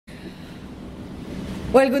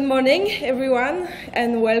Well, good morning, everyone,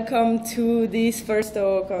 and welcome to this first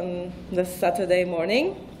talk on the Saturday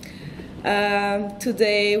morning.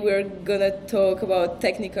 Today we're going to talk about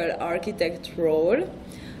technical architect role,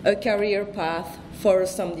 a career path for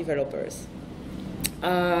some developers.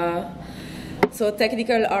 So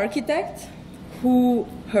technical architect, who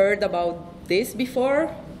heard about this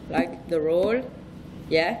before, like the role?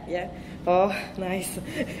 Yeah? Oh, nice.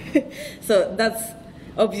 So that's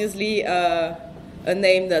obviously a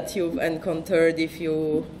name that you've encountered if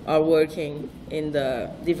you are working in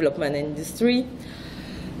the development industry.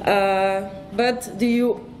 But do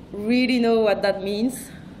you really know what that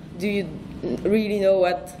means? Do you really know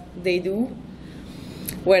what they do?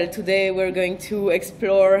 Well, today we're going to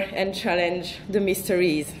explore and challenge the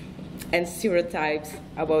mysteries and stereotypes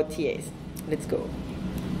about TAs. Let's go.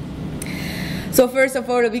 So first of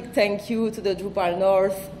all, a big thank you to the Drupal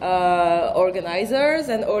North organizers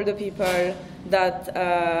and all the people that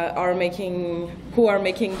who are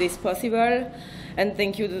making this possible, and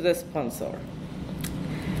thank you to the sponsor.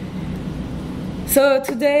 So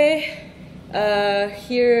today,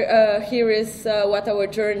 here is what our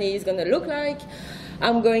journey is going to look like.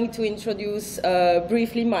 I'm going to introduce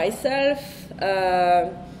briefly myself,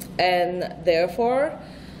 and therefore,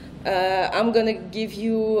 I'm going to give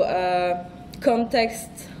you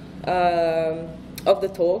context of the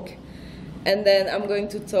talk. And then I'm going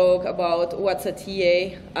to talk about what's a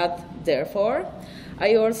TA at Therefore.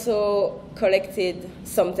 I also collected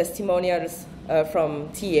some testimonials from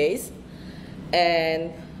TAs.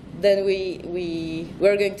 And then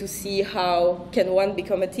we're going to see how can one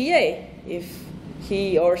become a TA if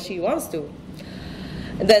he or she wants to.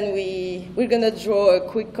 And then we're going to draw a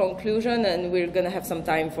quick conclusion, and we're going to have some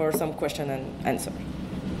time for some question and answer.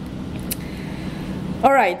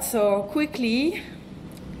 All right, so quickly,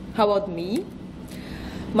 how about me?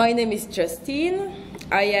 My name is Justine.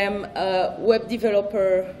 I am a web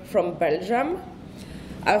developer from Belgium.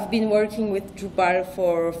 I've been working with Drupal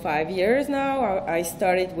for 5 years now. I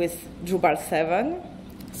started with Drupal 7,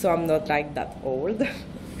 so I'm not like that old.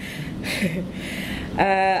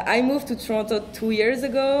 I moved to Toronto 2 years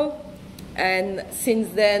ago, and since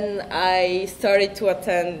then I started to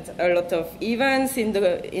attend a lot of events in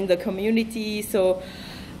the community. So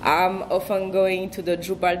I'm often going to the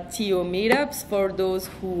Drupal TO meetups. For those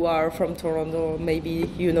who are from Toronto, maybe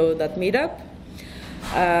you know that meetup.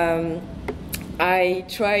 I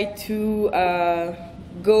try to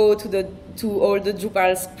go to all the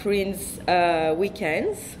Drupal sprints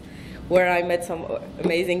weekends, where I met some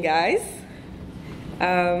amazing guys.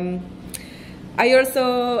 I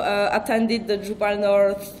also attended the Drupal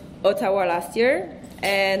North Ottawa last year,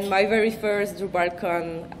 and my very first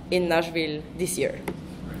DrupalCon in Nashville this year.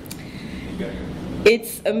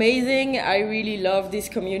 It's amazing. I really love this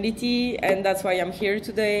community, and that's why I'm here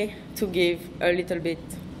today, to give a little bit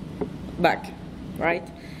back, right?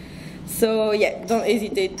 So yeah, don't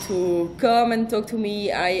hesitate to come and talk to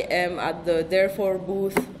me. I am at the Therefore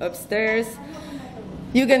booth upstairs.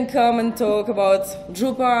 You can come and talk about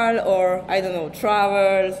Drupal or, I don't know,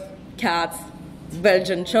 travel, cats,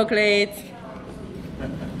 Belgian chocolate,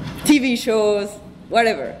 TV shows,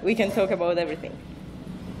 whatever. We can talk about everything.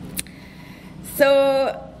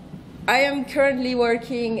 So I am currently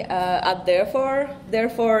working at Therefore.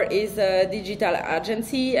 Therefore is a digital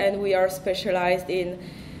agency, and we are specialized in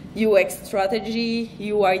UX strategy,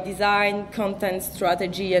 UI design, content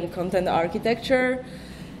strategy, and content architecture.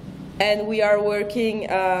 And we are working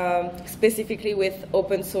specifically with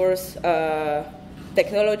open source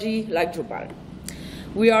technology like Drupal.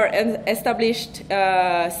 We are established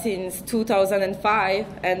since 2005,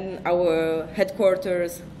 and our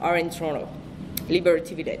headquarters are in Toronto,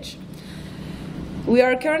 Liberty Village. We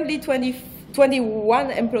are currently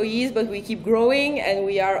 21 employees, but we keep growing, and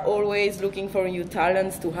we are always looking for new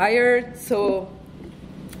talents to hire. So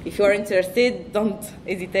if you are interested, don't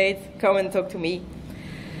hesitate, come and talk to me.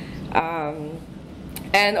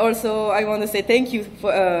 And also, I want to say thank you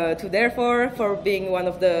to Therefore for being one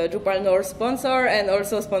of the Drupal North sponsor, and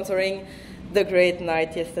also sponsoring the great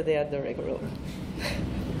night yesterday at the Regular.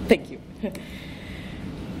 Thank you.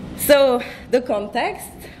 So the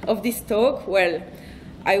context of this talk, well,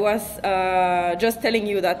 I was just telling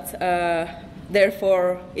you that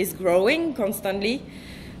Therefore is growing constantly.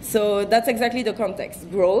 So that's exactly the context,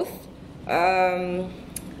 growth.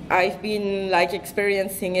 I've been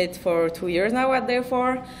experiencing it for 2 years now at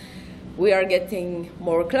Therefore. We are getting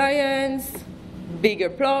more clients, bigger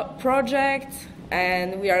projects,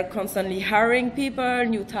 and we are constantly hiring people,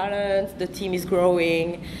 new talent. The team is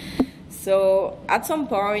growing. So at some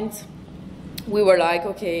point, we were like,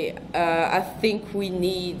 okay, I think we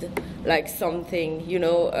need like something, you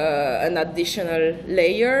know, an additional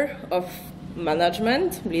layer of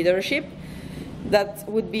management, leadership, that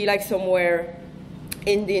would be like somewhere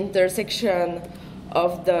in the intersection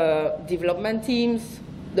of the development teams,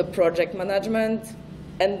 the project management,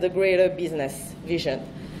 and the greater business vision.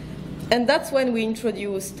 And that's when we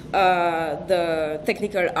introduced the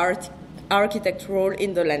technical architect role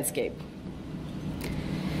in the landscape.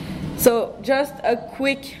 So just a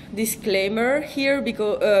quick disclaimer here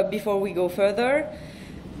before we go further.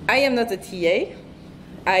 I am not a TA.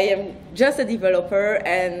 I am just a developer,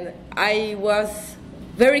 and I was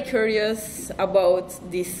very curious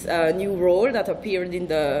about this new role that appeared in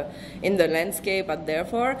the landscape at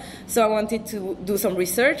Therefore. So I wanted to do some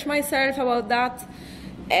research myself about that,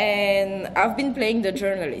 and I've been playing the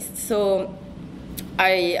journalist. So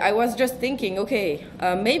I was just thinking, okay,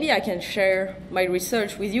 maybe I can share my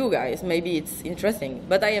research with you guys. Maybe it's interesting,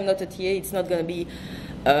 but I am not a TA. It's not going to be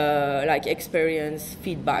like experience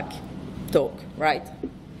feedback talk, right?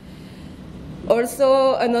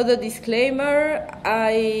 Also, another disclaimer,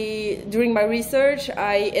 during my research,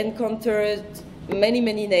 I encountered many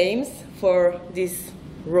names for this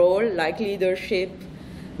role, like leadership,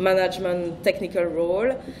 management, technical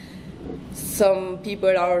role. Some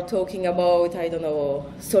people are talking about, I don't know,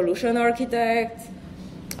 solution architect,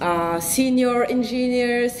 senior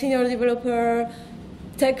engineer, senior developer,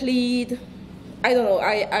 tech lead. I don't know,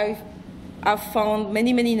 I've found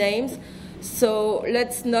many names. So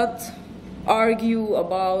let's not argue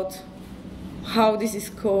about how this is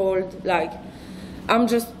called. Like, I'm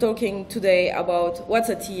just talking today about what's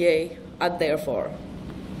a TA at Therefore.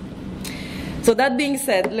 So that being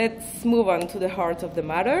said, let's move on to the heart of the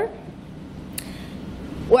matter.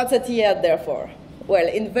 What's a TA at Therefore? Well,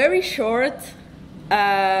 in very short,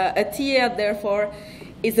 a TA at Therefore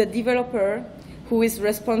is a developer who is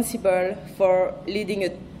responsible for leading a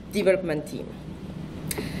development team.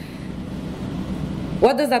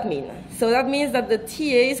 What does that mean? So that means that the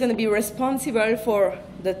TA is going to be responsible for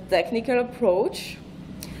the technical approach,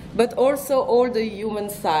 but also all the human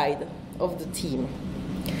side of the team.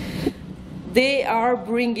 They are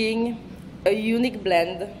bringing a unique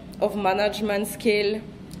blend of management skill,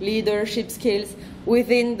 leadership skills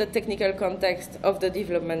within the technical context of the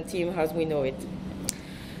development team as we know it.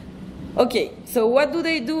 Okay, so what do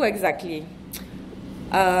they do exactly?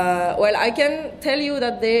 Well, I can tell you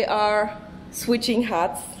that they are switching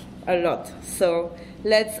hats a lot. So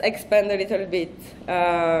let's expand a little bit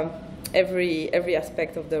every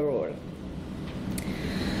aspect of the role.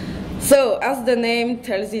 So as the name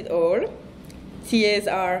tells it all, TAs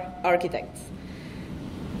are architects.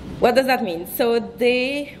 What does that mean? So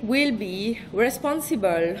they will be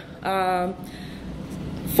responsible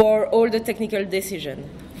for all the technical decision,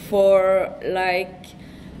 for like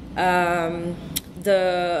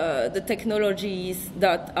the technologies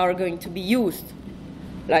that are going to be used,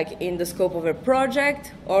 like in the scope of a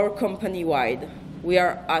project or company-wide. We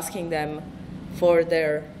are asking them for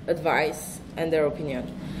their advice and their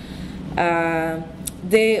opinion.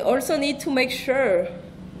 They also need to make sure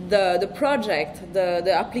the project,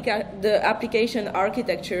 the application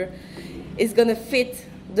architecture is going to fit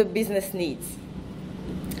the business needs.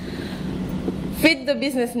 Fit the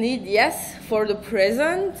business need, yes, for the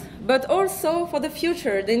present, but also for the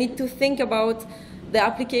future. They need to think about the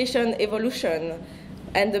application evolution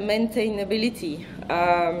and the maintainability.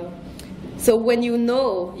 So when you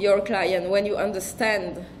know your client, when you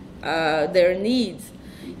understand their needs,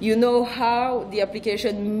 you know how the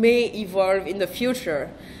application may evolve in the future.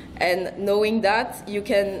 And knowing that, you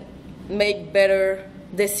can make better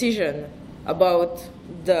decisions about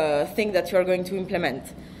the thing that you're going to implement.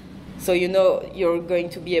 So you know you're going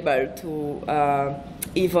to be able to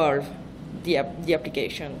evolve the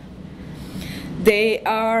application. They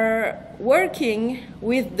are working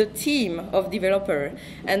with the team of developers,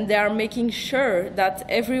 and they are making sure that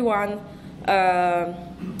everyone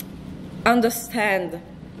understands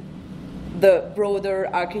the broader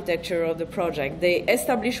architecture of the project. They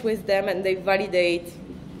establish with them and they validate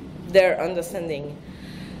their understanding.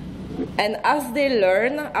 And as they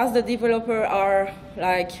learn, as the developers are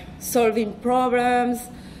like solving problems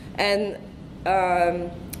and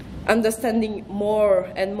understanding more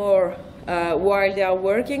and more while they are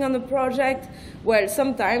working on the project, well,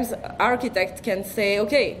 sometimes architects can say,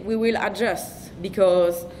 okay, we will adjust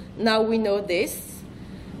because now we know this,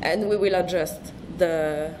 and we will adjust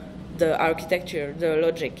the architecture, the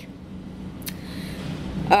logic.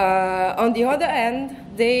 On the other hand,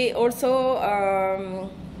 they also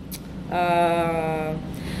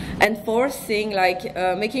enforcing, like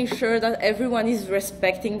making sure that everyone is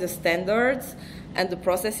respecting the standards and the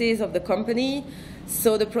processes of the company,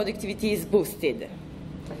 so the productivity is boosted.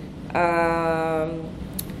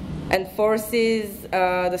 Enforces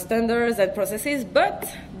the standards and processes, but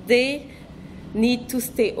they need to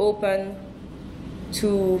stay open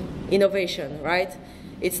to innovation, right?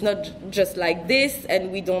 It's not just like this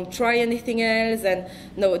and we don't try anything else, and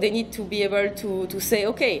no, they need to be able to say,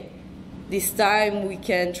 okay, this time we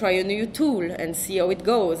can try a new tool and see how it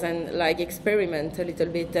goes, and like experiment a little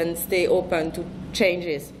bit and stay open to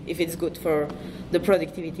changes if it's good for the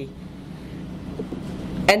productivity.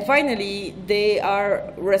 And finally, they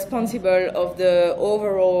are responsible of the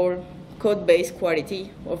overall code-based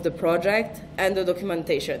quality of the project and the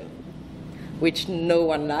documentation, which no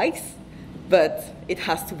one likes, but it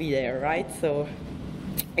has to be there, right? So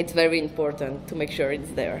it's very important to make sure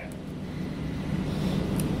it's there.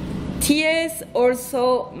 TAs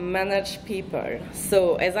also manage people.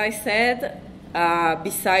 So as I said,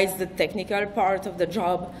 besides the technical part of the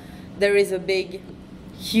job, there is a big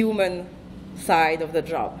human side of the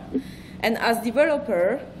job. And as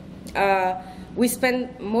developer, we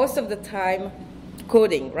spend most of the time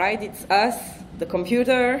coding, right? It's us, the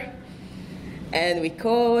computer, and we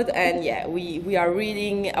code, and yeah, we are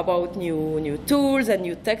reading about new tools and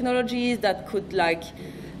new technologies that could like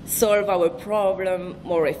solve our problem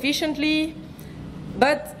more efficiently.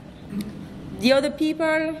 But the other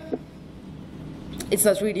people, it's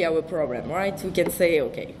not really our problem, right? We can say,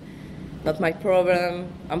 okay, not my problem,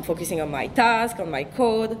 I'm focusing on my task, on my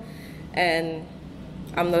code, and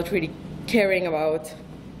I'm not really caring about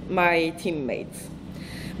my teammates.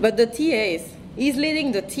 But the TAs, he's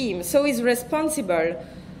leading the team, so he's responsible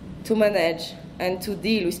to manage and to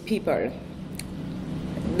deal with people.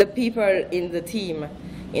 The people in the team,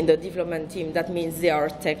 in the development team, that means they are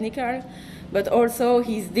technical, but also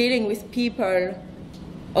he's dealing with people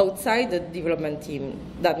outside the development team.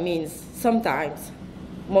 That means sometimes,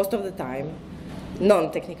 most of the time,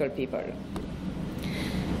 non-technical people.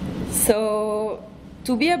 So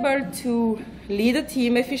to be able to lead a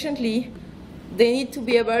team efficiently, they need to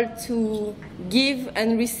be able to give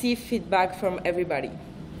and receive feedback from everybody,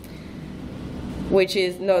 which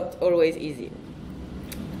is not always easy.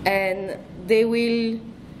 And they will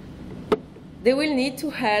need to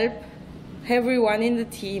help everyone in the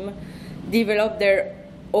team develop their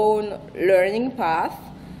own learning path,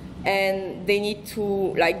 and they need to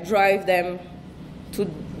like drive them to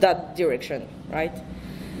that direction, right?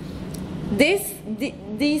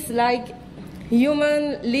 These like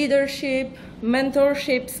human leadership,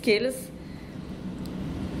 mentorship skills,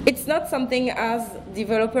 it's not something as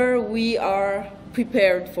developer we are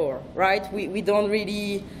prepared for, right? We don't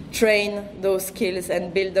really train those skills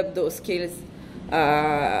and build up those skills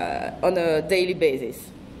on a daily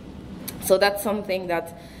basis. So that's something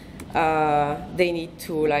that they need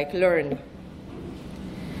to like learn.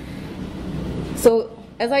 So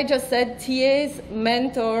as I just said, TAs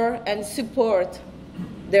mentor and support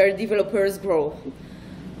their developers' growth.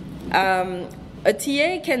 A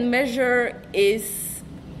TA can measure his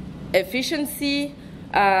efficiency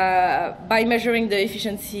by measuring the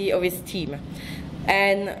efficiency of his team.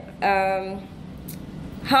 And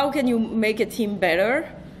how can you make a team better?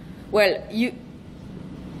 Well,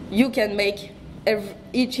 you can make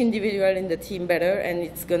each individual in the team better, and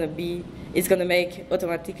it's gonna make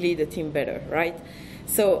automatically the team better, right?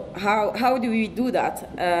 So how do we do that?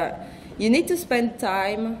 You need to spend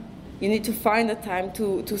time. You need to find the time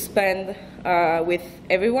to spend with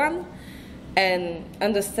everyone and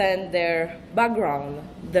understand their background,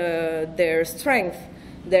 their strength,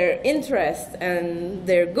 their interest, and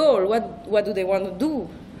their goal. What do they want to do?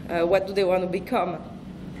 What do they want to become?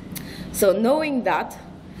 So knowing that,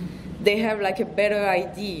 they have like a better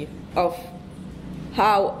idea of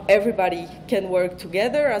how everybody can work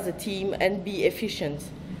together as a team and be efficient.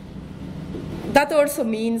 That also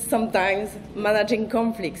means sometimes managing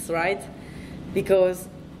conflicts, right? Because,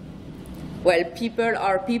 well, people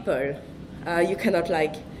are people. You cannot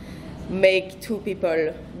like make two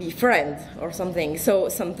people be friends or something. So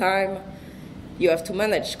sometimes you have to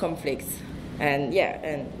manage conflicts. And yeah,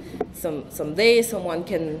 and some days someone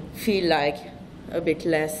can feel like a bit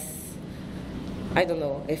less, I don't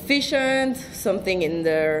know, efficient. Something in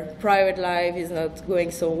their private life is not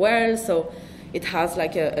going so well, so it has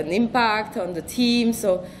like an impact on the team.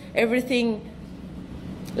 So everything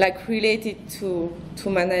like related to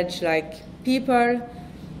manage like people,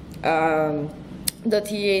 the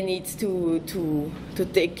TA needs to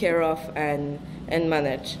take care of and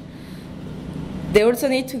manage. They also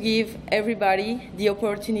need to give everybody the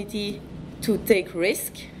opportunity to take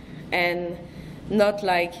risk and not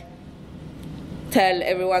like tell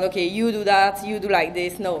everyone, okay, you do that, you do like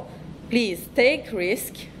this. No, please take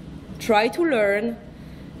risk, try to learn,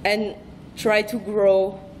 and try to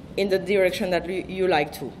grow in the direction that you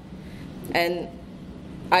like to. And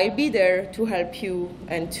I'll be there to help you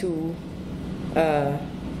and to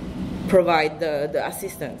provide the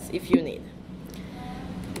assistance if you need.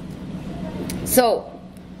 So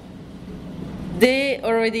they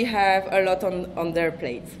already have a lot on their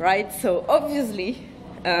plates, right? So obviously,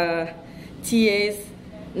 TAs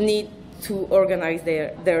need to organize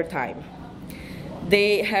their time.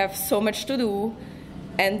 They have so much to do,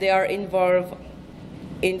 and they are involved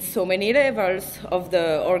in so many levels of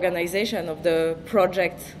the organization, of the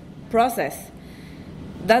project process,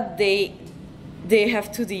 that they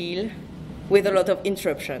have to deal with a lot of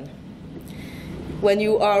interruption. When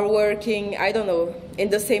you are working, I don't know, in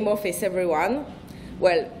the same office, everyone,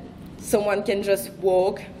 well, someone can just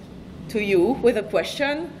walk to you with a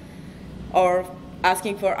question or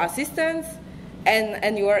asking for assistance,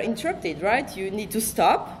 and you are interrupted, right? You need to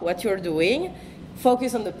stop what you're doing,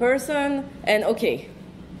 focus on the person, and okay,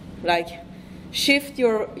 like shift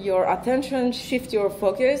your attention, shift your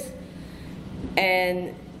focus,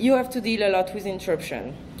 and you have to deal a lot with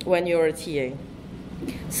interruption when you're a TA.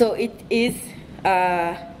 So it is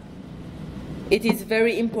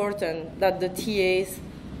very important that the TAs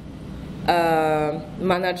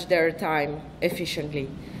manage their time efficiently.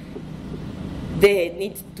 They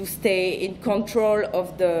need to stay in control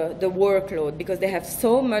of the workload because they have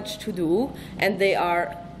so much to do, and they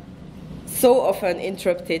are so often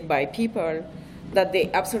interrupted by people that they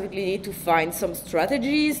absolutely need to find some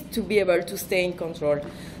strategies to be able to stay in control.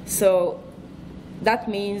 So that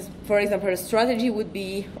means, for example, a strategy would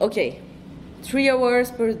be, okay, 3 hours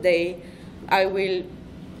per day, I will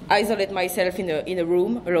isolate myself in a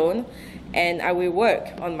room alone, and I will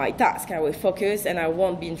work on my task. I will focus, and I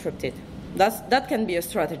won't be interrupted. That can be a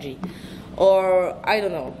strategy. Or, I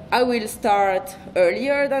don't know, I will start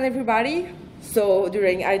earlier than everybody, so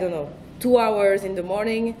during, I don't know, 2 hours in the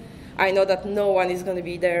morning, I know that no one is going to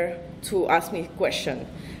be there to ask me a question,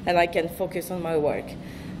 and I can focus on my work.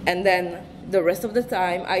 And then the rest of the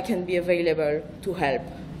time, I can be available to help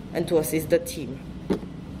and to assist the team.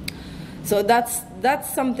 So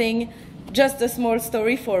that's something, just a small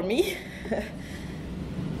story for me.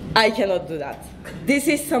 I cannot do that. This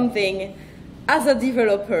is something, as a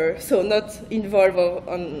developer, so not involved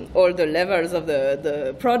on all the levels of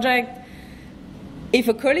the project, if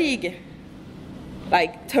a colleague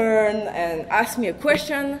turn and ask me a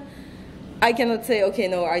question, I cannot say, okay,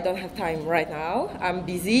 no, I don't have time right now. I'm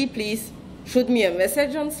busy. Please shoot me a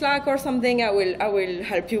message on Slack or something. I will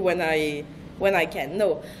help you when I can.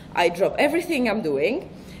 No, I drop everything I'm doing,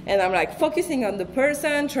 and I'm focusing on the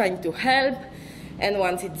person, trying to help. And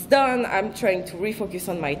once it's done, I'm trying to refocus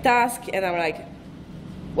on my task, and I'm like,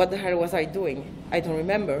 what the hell was I doing? I don't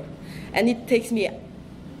remember. And it takes me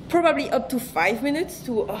probably up to 5 minutes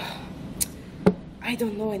to, I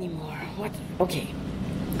don't know anymore. What? Okay.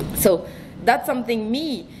 So that's something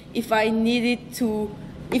if I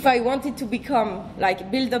wanted to become,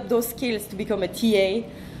 build up those skills to become a TA,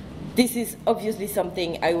 this is obviously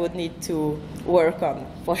something I would need to work on,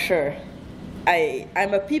 for sure.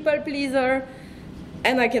 I'm a people pleaser,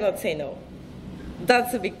 and I cannot say no.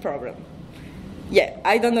 That's a big problem. Yeah,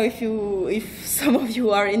 I don't know if some of you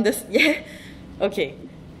are in this. Yeah, okay.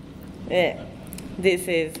 Yeah, this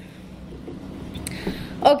is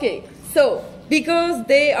okay. So because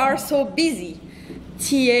they are so busy,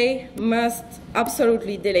 TA must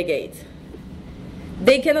absolutely delegate.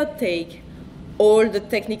 They cannot take all the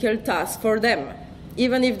technical tasks for them,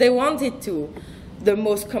 even if they wanted to. The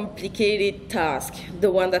most complicated task,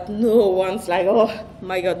 the one that no one's oh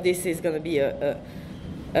my God, this is going to be a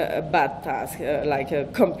bad task, like a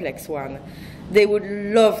complex one. They would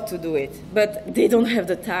love to do it, but they don't have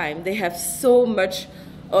the time. They have so much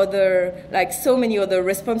so many other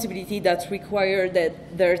responsibilities that require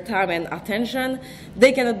their time and attention.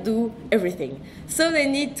 They cannot do everything. So they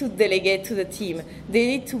need to delegate to the team. They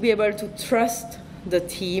need to be able to trust the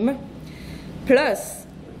team. Plus,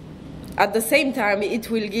 at the same time, it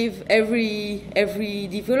will give every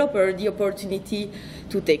developer the opportunity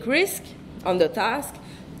to take risk on the task,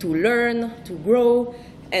 to learn, to grow.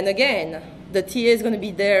 And again, the TA is going to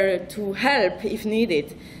be there to help if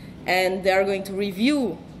needed. And they are going to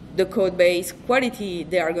review the code base quality.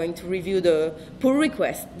 They are going to review the pull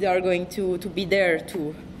request. They are going to be there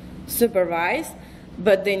to supervise,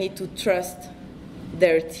 but they need to trust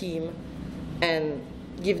their team and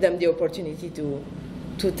give them the opportunity to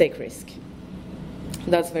take risk.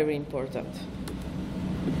 That's very important.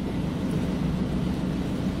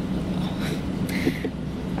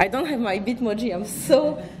 I don't have my Bitmoji. I'm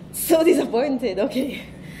so disappointed. Okay.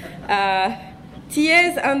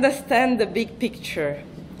 TAs understand the big picture.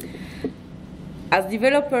 As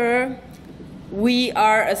developer, we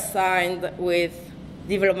are assigned with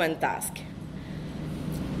development task.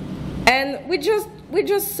 And we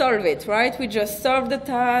just solve it, right? We just solve the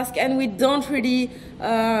task, and we don't really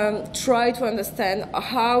try to understand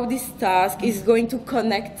how this task is going to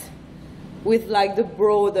connect with like the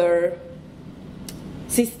broader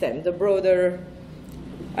system, the broader,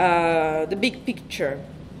 the big picture.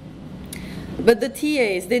 But the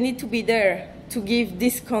TAs, they need to be there to give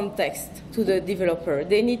this context to the developer.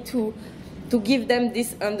 They need to give them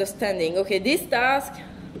this understanding. Okay, this task,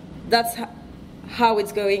 that's how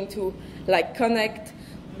it's going to like connect,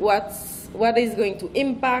 what is going to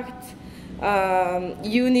impact.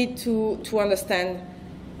 You need to understand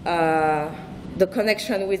the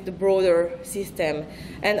connection with the broader system,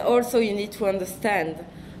 and also you need to understand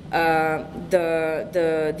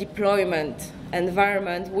the deployment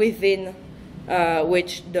environment within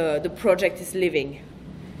which the project is living.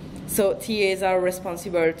 So TAs are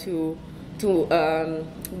responsible to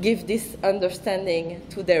give this understanding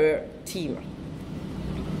to their team.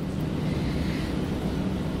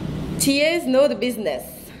 TAs know the business.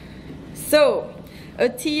 So a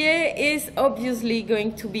TA is obviously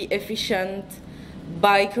going to be efficient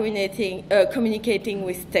by communicating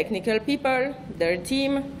with technical people, their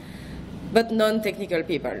team, but non-technical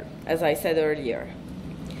people, as I said earlier.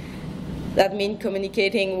 That means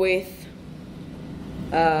communicating with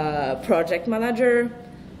project manager,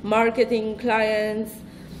 marketing clients.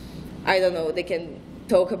 I don't know, they can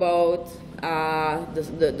talk about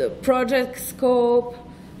the project scope,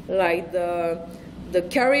 like the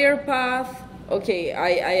career path. Okay,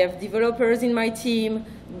 I have developers in my team.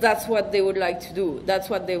 That's what they would like to do. That's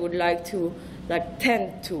what they would like to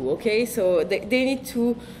tend to. Okay, so they need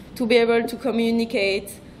to be able to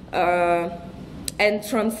communicate and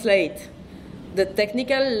translate the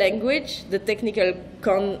technical language, the technical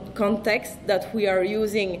context that we are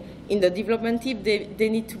using in the development team. They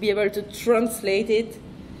need to be able to translate it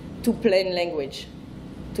to plain language,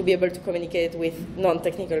 to be able to communicate with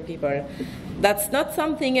non-technical people. That's not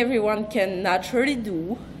something everyone can naturally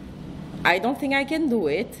do. I don't think I can do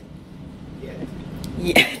it.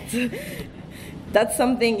 Yet. That's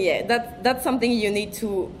something, that's something you need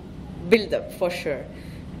to build up for sure.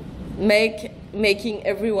 Making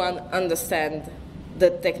everyone understand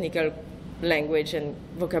the technical language and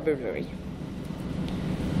vocabulary.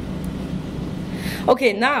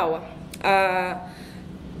 Okay, now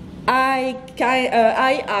I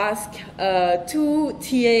asked two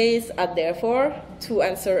TAs at Therefore to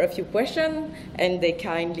answer a few questions, and they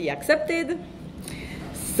kindly accepted.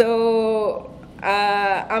 So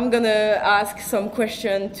I'm going to ask some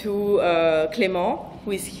questions to Clément,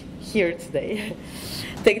 who is here today,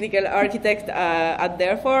 technical architect at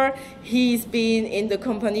Therefore. He's been in the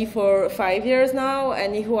company for 5 years now,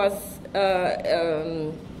 and he was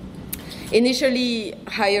initially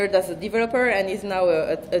hired as a developer and is now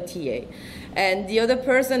a TA. And the other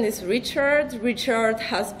person is Richard. Richard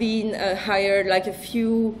has been hired like a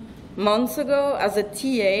few months ago as a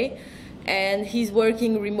TA, and he's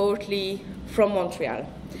working remotely from Montreal.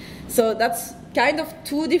 So that's kind of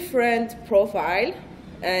two different profiles,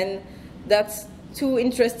 and that's two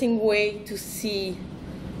interesting ways to see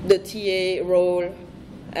the TA role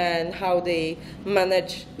and how they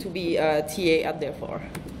manage to be a TA at Therefore.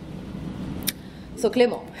 So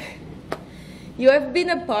Clément, you have been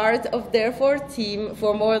a part of Therefore team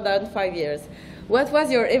for more than 5 years. What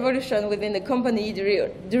was your evolution within the company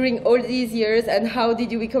during all these years, and how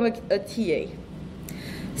did you become a TA?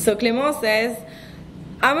 So Clément says,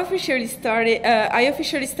 I officially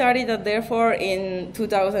started at Therefore in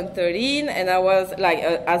 2013, and I was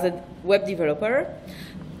as a web developer.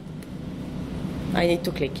 I need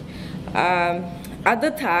to click. At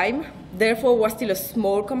the time, Therefore was still a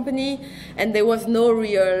small company, and there was no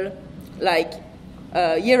real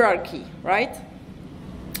hierarchy, right?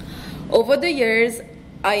 Over the years,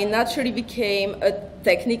 I naturally became a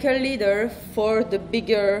technical leader for the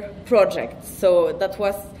bigger projects. So that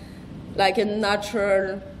was like a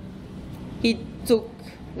natural, he took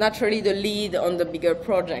naturally the lead on the bigger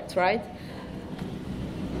project, right?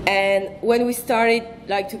 And when we started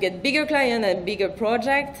to get bigger client and bigger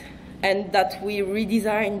project, and that we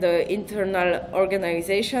redesigned the internal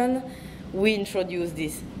organization, we introduced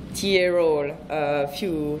this TA role a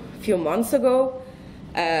few months ago.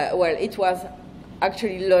 Well, it was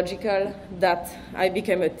actually logical that I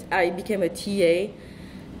became a TA,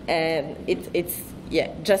 and it's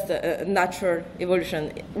just a natural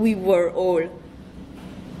evolution. We were all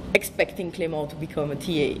expecting Clément to become a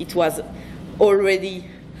TA. It was already,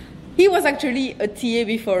 he was actually a TA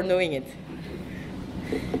before knowing it.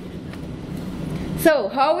 So,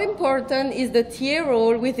 how important is the TA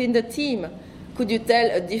role within the team? Could you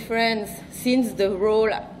tell a difference since the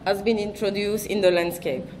role has been introduced in the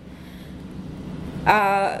landscape?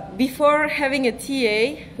 Before having a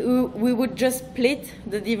TA, we would just split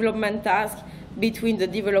the development task between the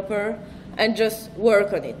developer and just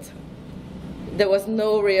work on it. There was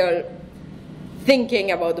no real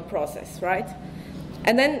thinking about the process, right?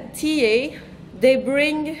 And then TA, they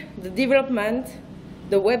bring the development,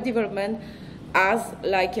 the web development, as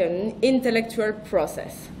like an intellectual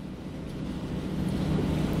process.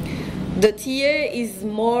 The TA is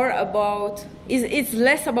more about, it's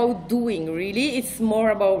less about doing, really. It's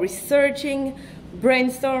more about researching,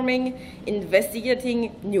 brainstorming,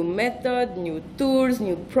 investigating new method, new tools,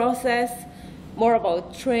 new process, more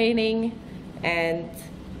about training, and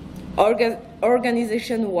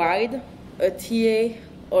organization-wide. A TA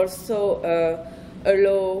also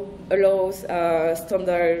allows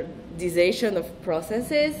standardization of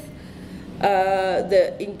processes,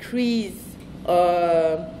 the increase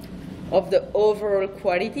of the overall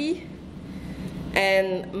quality,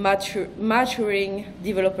 and maturing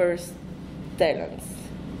developers' talents.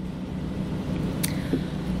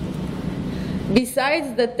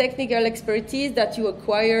 Besides the technical expertise that you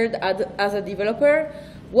acquired as a developer,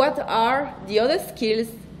 what are the other skills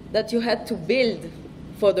that you had to build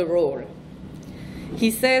for the role?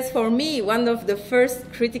 He says, for me, one of the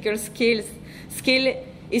first critical skill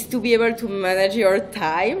is to be able to manage your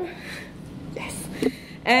time, yes,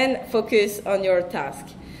 and focus on your task.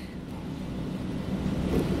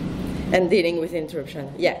 And dealing with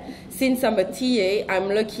interruption. Yeah, since I'm a TA, I'm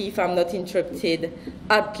lucky if I'm not interrupted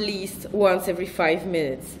at least once every 5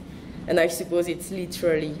 minutes. And I suppose it's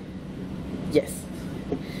literally, yes.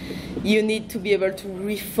 You need to be able to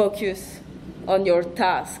refocus on your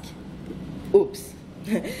task. Oops.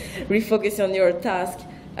 Refocus on your task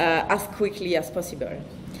as quickly as possible.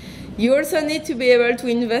 You also need to be able to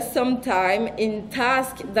invest some time in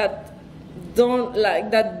tasks that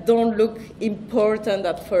don't look important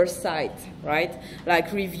at first sight, right?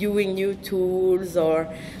 Like reviewing new tools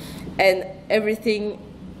and everything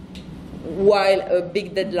while a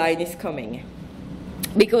big deadline is coming.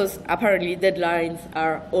 Because apparently deadlines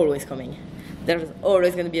are always coming. There's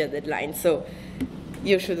always going to be a deadline, so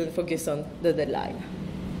you shouldn't focus on the deadline.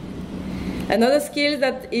 Another skill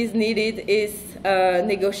that is needed is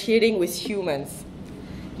negotiating with humans.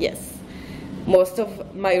 Yes. Most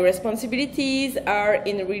of my responsibilities are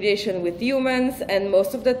in relation with humans, and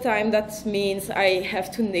most of the time that means I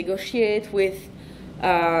have to negotiate with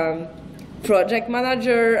project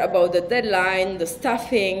manager about the deadline, the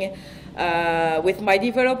staffing, with my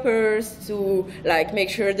developers to make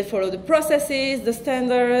sure they follow the processes, the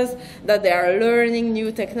standards, that they are learning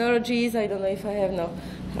new technologies. I don't know if I have now.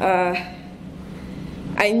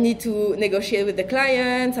 I need to negotiate with the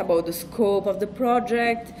clients about the scope of the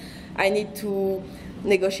project. I need to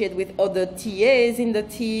negotiate with other TAs in the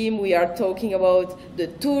team. We are talking about the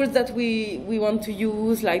tools that we want to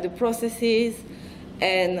use, like the processes,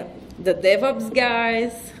 and the DevOps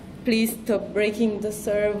guys. Please stop breaking the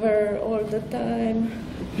server all the time.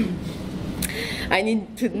 I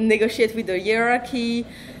need to negotiate with the hierarchy.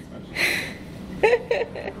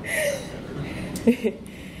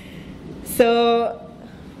 So,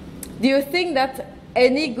 do you think that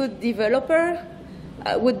any good developer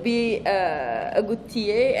would be a good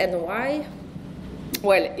TA, and why?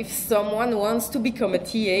 Well, if someone wants to become a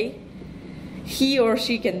TA, he or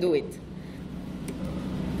she can do it.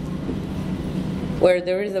 Where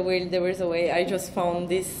there is a will, there is a way. I just found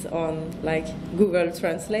this on Google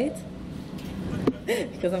Translate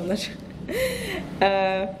because I'm not sure.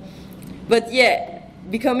 But yeah,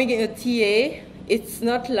 becoming a TA, it's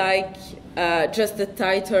not like just a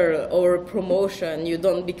title or a promotion. You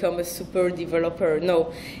don't become a super developer.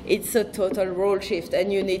 No, it's a total role shift,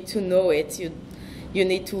 and you need to know it. You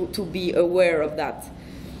need to be aware of that.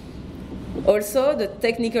 Also, the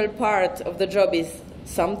technical part of the job is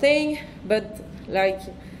something, but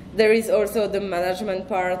there is also the management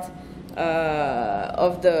part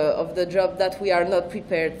of the job that we are not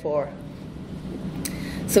prepared for.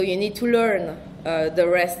 So you need to learn the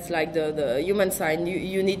rest, like the human side.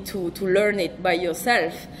 You need to learn it by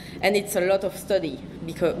yourself, and it's a lot of study.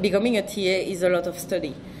 Because becoming a TA is a lot of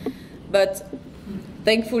study. But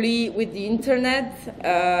thankfully, with the internet,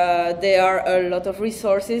 there are a lot of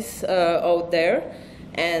resources out there,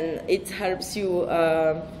 and it helps you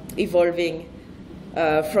evolving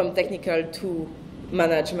from technical to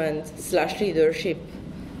management / leadership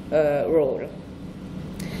role.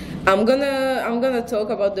 I'm gonna talk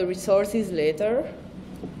about the resources later.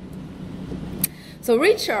 So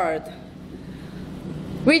Richard,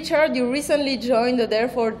 you recently joined the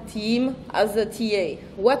Therefore team as a TA.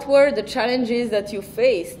 What were the challenges that you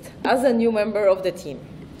faced as a new member of the team?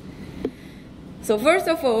 So first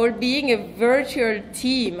of all, being a virtual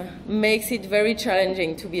team makes it very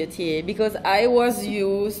challenging to be a TA, because I was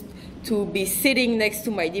used to be sitting next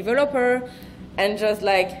to my developer and just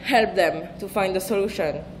like help them to find a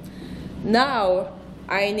solution. Now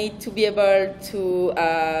I need to be able to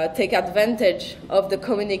take advantage of the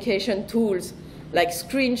communication tools like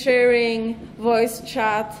screen sharing, voice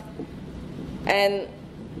chat, and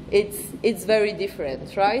it's very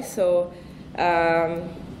different, right? So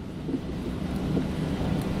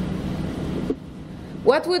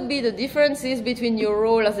what would be the differences between your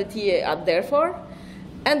role as a TA at Therefore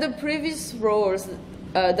and the previous roles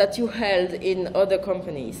that you held in other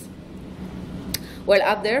companies? Well,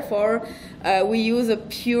 at Therefore, we use a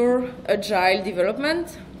pure Agile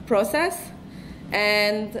development process,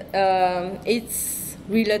 and it's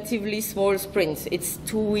relatively small sprints. It's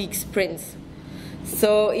 2-week sprints.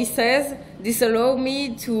 So he says, this allows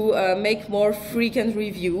me to make more frequent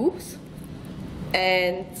reviews,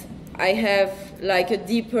 and I have like a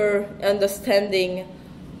deeper understanding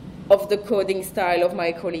of the coding style of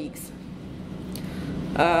my colleagues.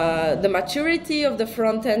 The maturity of the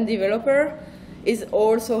front-end developer is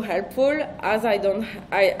also helpful, as I don't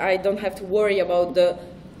have to worry about the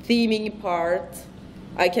theming part.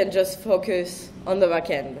 I can just focus on the back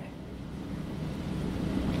end.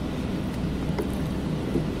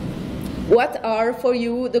 What are for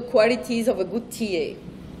you the qualities of a good TA?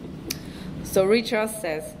 So Richard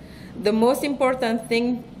says, the most important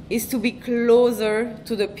thing is to be closer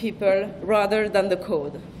to the people rather than the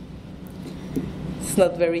code. It's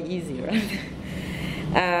not very easy, right?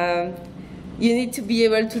 You need to be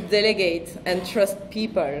able to delegate and trust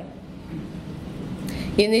people.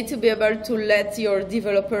 You need to be able to let your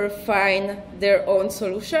developer find their own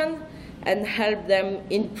solution and help them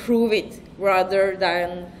improve it rather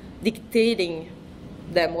than dictating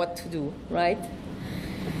them what to do, right?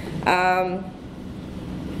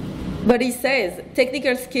 But he says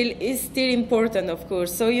technical skill is still important, of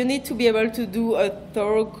course. So you need to be able to do a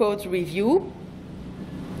thorough code review.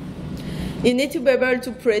 You need to be able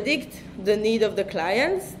to predict the need of the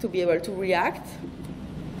clients, to be able to react.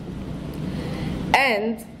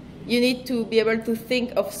 And you need to be able to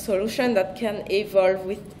think of solutions that can evolve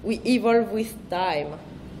with time.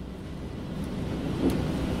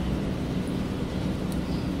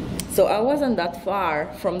 So I wasn't that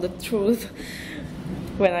far from the truth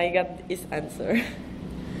when I got this answer.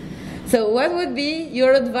 So what would be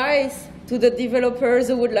your advice to the developers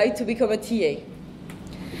who would like to become a TA?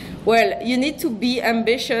 Well, you need to be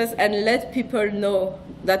ambitious and let people know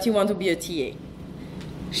that you want to be a TA.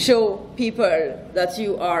 Show people that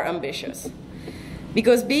you are ambitious.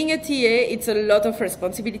 Because being a TA, it's a lot of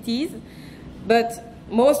responsibilities, but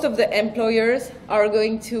most of the employers are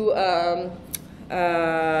going to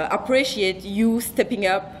appreciate you stepping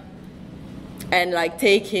up and like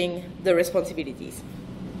taking the responsibilities.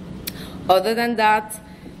 Other than that,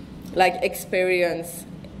 like experience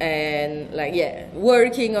and like, yeah,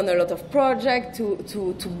 working on a lot of projects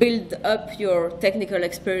to build up your technical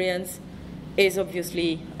experience is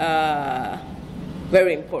obviously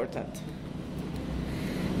very important.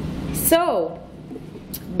 So,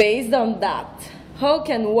 based on that, how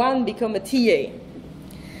can one become a TA?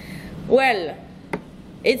 Well,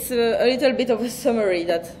 it's a little bit of a summary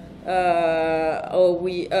that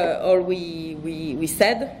we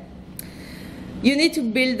said. You need to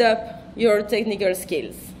build up your technical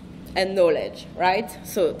skills and knowledge, right?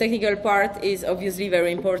 So technical part is obviously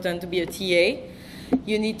very important to be a TA.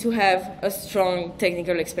 You need to have a strong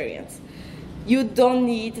technical experience. You don't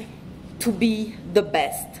need to be the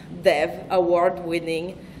best dev,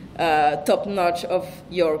 award-winning, top-notch of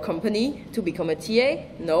your company to become a TA.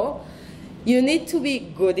 No. You need to be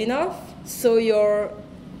good enough so your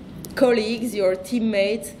colleagues, your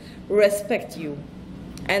teammates respect you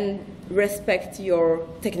and respect your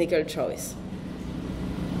technical choice.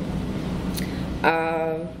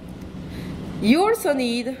 You also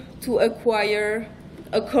need to acquire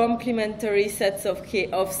a complementary set of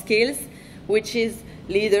skills, which is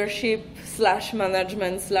leadership /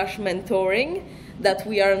 management / mentoring that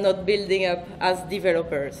we are not building up as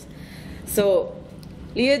developers. So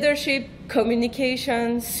leadership,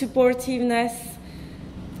 communication, supportiveness,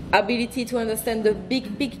 ability to understand the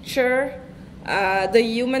big picture, the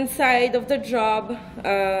human side of the job,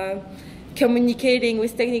 communicating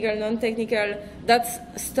with technical, non-technical, that's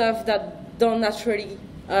stuff that don't naturally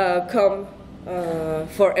come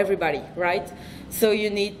for everybody, right? So you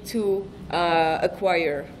need to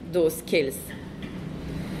acquire those skills.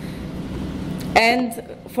 And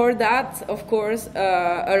for that, of course,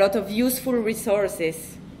 a lot of useful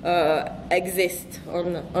resources exist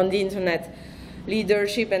on the internet.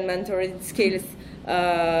 Leadership and mentoring skills,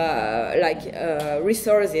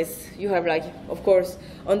 resources. You have, like, of course,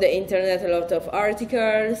 on the internet a lot of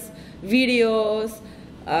articles, videos.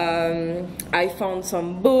 I found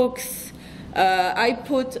some books. I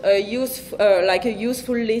put a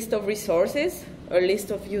useful list of resources,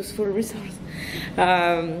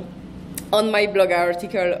 on my blog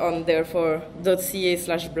article on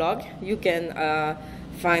therefore.ca/blog. You can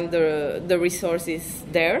find the resources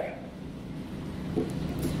there.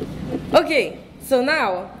 Okay, so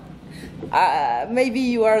now maybe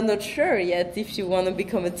you are not sure yet if you want to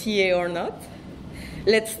become a TA or not.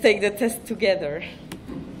 Let's take the test together.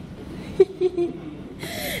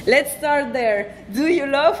 Let's start there. Do you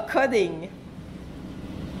love coding?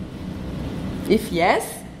 If yes,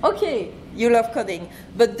 okay, you love coding.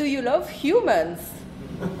 But do you love humans?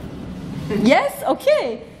 Yes?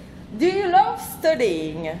 Okay. Do you love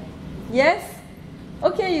studying? Yes?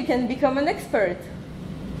 Okay, you can become an expert.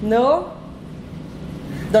 No?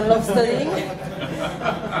 Don't love studying?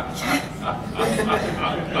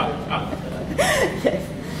 Yes.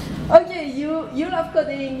 Okay, you love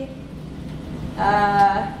coding.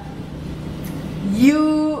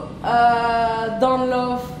 You don't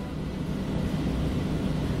love...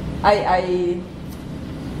 I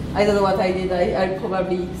don't know what I did. I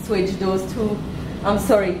probably switched those two. I'm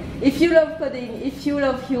sorry. If you love coding, if you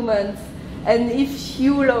love humans, and if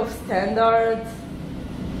you love standards,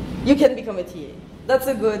 you can become a TA. That's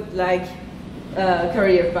a good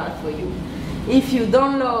career path for you. If you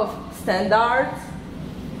don't love standards,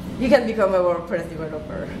 you can become a WordPress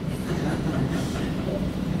developer.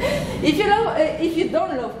 If you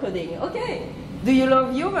don't love coding, okay. Do you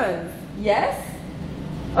love humans? Yes?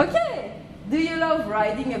 Okay. Do you love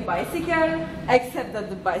riding a bicycle, except that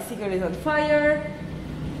the bicycle is on fire?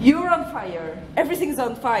 You're on fire. Everything's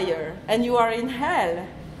on fire, and you are in hell.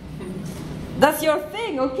 That's your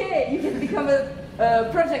thing, okay. You can become a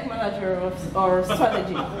project manager or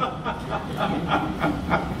strategy.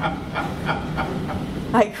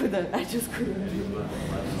 I just couldn't.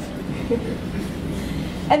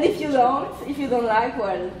 And if you don't like,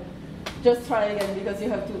 well, just try again, because you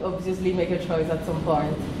have to obviously make a choice at some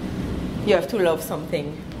point. You have to love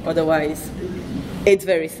something, otherwise it's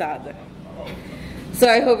very sad. So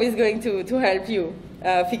I hope it's going to help you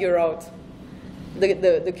figure out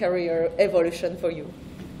the career evolution for you.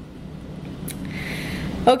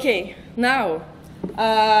 Okay, now,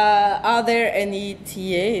 are there any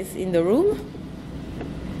TAs in the room?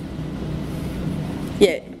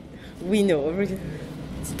 Yeah, we know.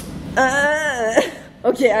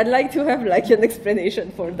 Okay, I'd like to have an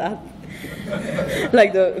explanation for that.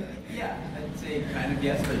 Yeah, I'd say kind of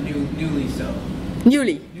yes, but newly so.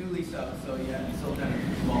 Newly so, yeah, still kind of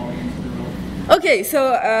evolving into the role. Okay,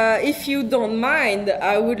 so if you don't mind,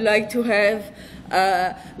 I would like to have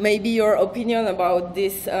maybe your opinion about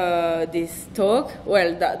this talk.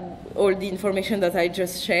 Well, all the information that I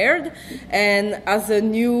just shared, and as a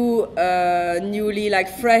newly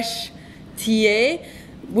fresh TA,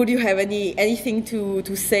 would you have anything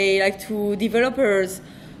to say to developers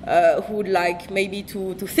who would like maybe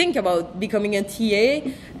to think about becoming a TA?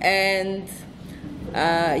 And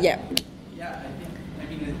yeah. Yeah, I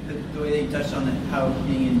mean the way that you touched on it, how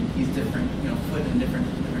being in these different, foot in different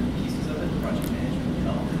pieces of it, project management,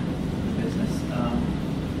 development, the business.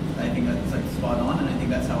 I think that's spot on, and I think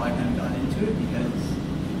that's how I kind of got into it, because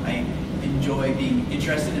I enjoy being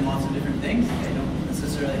interested in lots of different things. I don't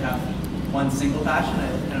necessarily have one single passion. I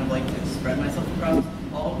kind of like to spread myself across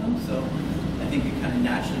all of them. So I think it kind of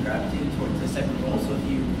naturally gravitated towards this type of role. So if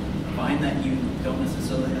you find that you don't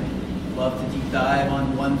necessarily love to deep dive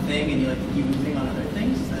on one thing and you like to keep moving on other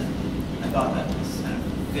things, then I thought that this kind of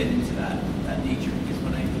fit into that nature, because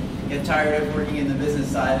when I get tired of working in the business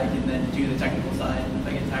side, I can then do the technical side. And if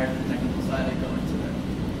I get tired of the technical side, I go into the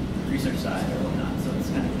research side or whatnot. So it's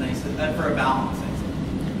kind of nice for a balance, I think.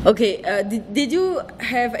 Okay, did you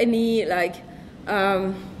have any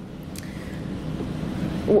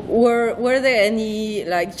were there any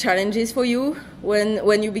challenges for you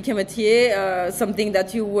when you became a TA? Something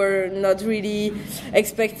that you were not really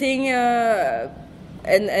expecting,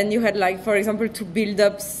 and you had for example, to build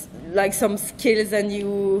up some skills, and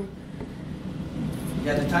you.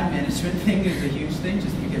 Yeah, the time management thing is a huge thing,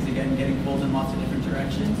 just because again, getting pulled in lots of different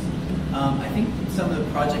directions. I think some of the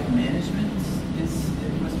project management has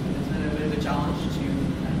been a bit of a challenge to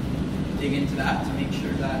dig into that to make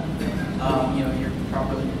sure that you're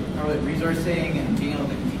properly resourcing and being able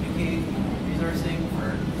to communicate resourcing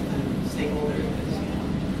for the stakeholders.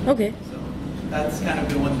 Okay. So that's kind of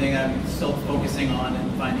the one thing I'm still focusing on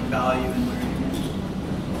and finding value in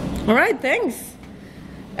learning. All right, thanks.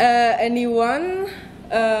 Anyone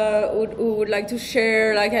who would like to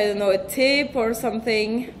share, like, I don't know, a tip or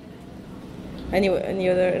something? Any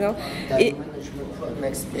other, no? Management for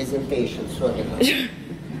next presentation, sorry.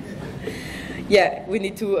 Yeah, we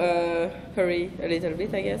need to hurry a little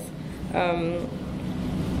bit, I guess.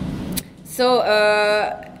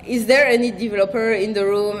 Is there any developer in the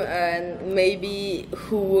room and maybe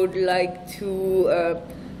who would like to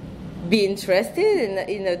be interested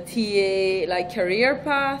in a TA like career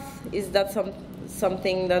path? Is that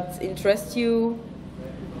something that interests you?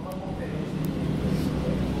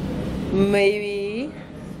 Maybe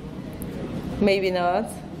not.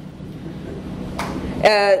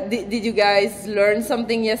 Did you guys learn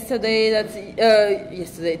something today that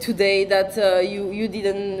you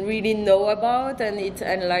didn't really know about, and it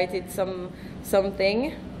enlightened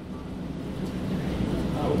something?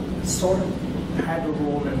 Sort of had a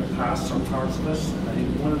role in the past, some parts of it. I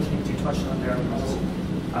think one of the things you touched on there was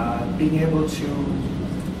being able to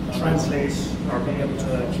translate or being able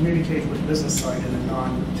to communicate with the business side in a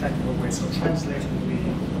non-technical way. So translating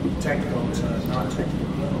the technical to non-technical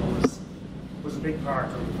people was a big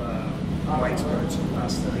part of my experience in the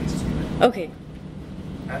past studies. Okay.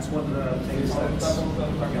 That's one of the things that,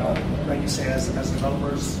 like you say, as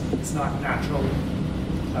developers, it's not natural,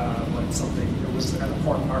 but it's something that was an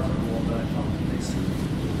important part of the role that I found faced.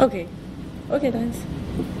 Okay. Okay, thanks.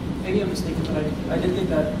 Maybe I'm mistaken, but I did think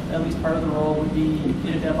that at least part of the role would be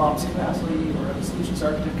in a DevOps capacity or a solutions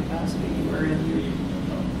architect capacity, wherein you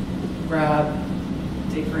grab,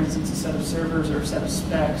 take for instance a set of servers or a set of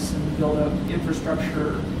specs and build out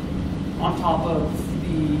infrastructure on top of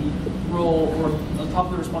the role or on top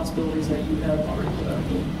of the responsibilities that you have already put out.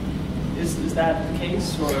 Is that the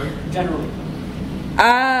case, or generally?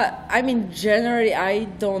 I mean, generally, I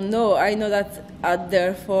don't know. I know that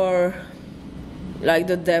therefore, like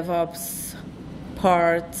the DevOps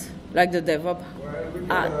part, like the DevOps. Well, we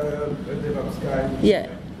got a DevOps guy. Yeah.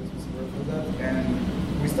 For that, and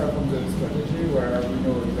we start from the strategy where we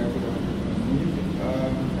know exactly what we're going to need.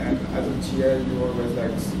 And as a TA, you always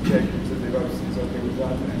like check if the DevOps is okay with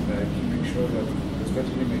that, and you make sure that the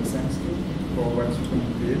strategy makes sense for what you're going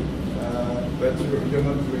to build. But you're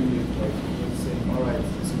not doing it like you're just saying, all right,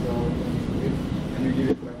 this is how we're going to do it, and you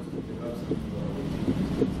give it back to the DevOps.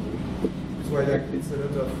 That's why like it's a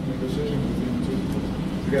lot of negotiation between two.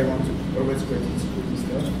 The guy wants to always create security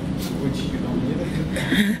stuff, which you don't need.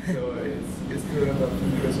 So it's a lot of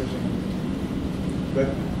negotiation, but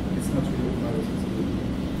it's not really about it.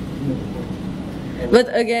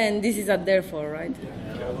 But again, this is at therefore, right?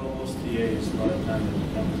 Yeah, although most TAs, a lot of times they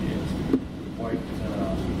become TAs, quite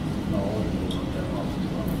knowledgeable of DevOps as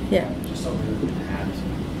well. Yeah. Just something that they had to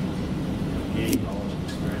gain knowledge and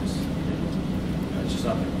experience. It's just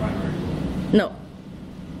not their primary goal. No.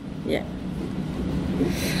 Yeah.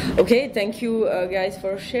 Okay, thank you guys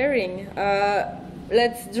for sharing.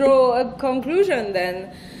 Let's draw a conclusion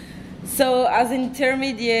then. So as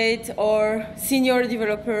intermediate or senior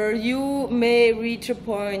developer, you may reach a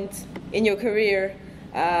point in your career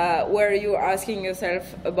where you're asking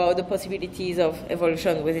yourself about the possibilities of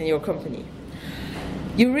evolution within your company.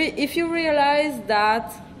 If you realize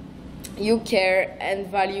that you care and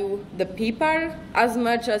value the people as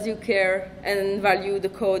much as you care and value the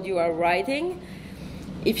code you are writing,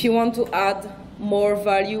 if you want to add more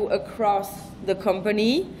value across the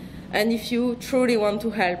company, and if you truly want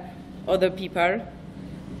to help other people,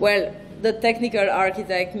 well, the technical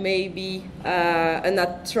architect may be an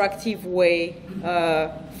attractive way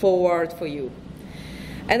forward for you.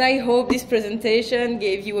 And I hope this presentation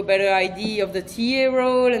gave you a better idea of the TA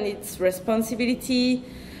role and its responsibility,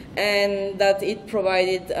 and that it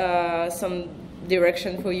provided some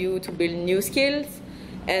direction for you to build new skills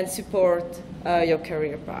and support your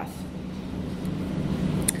career path.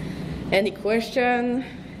 Any question?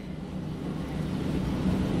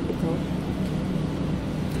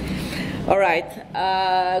 All right,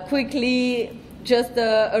 quickly, just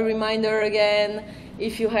a reminder again,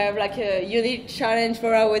 if you have like a unique challenge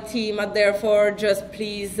for our team at Therefore, just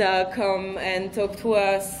please come and talk to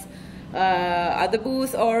us at the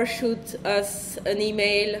booth or shoot us an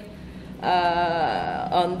email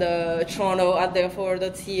on the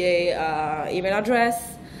toronto@therefore.ca email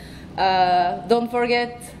address. Don't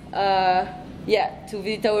forget to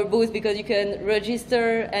visit our booth because you can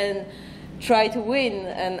register and try to win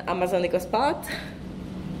an Amazon Echo Spot.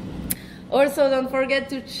 Also, don't forget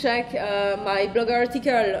to check my blog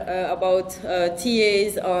article about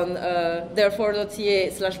TAs on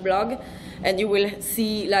therefore.ta/blog, and you will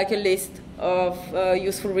see like a list of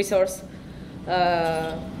useful resources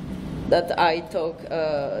that I talk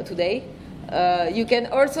today. You can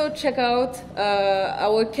also check out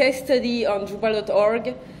our case study on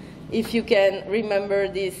Drupal.org if you can remember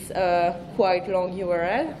this quite long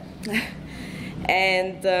URL.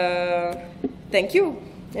 And thank you,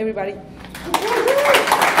 everybody.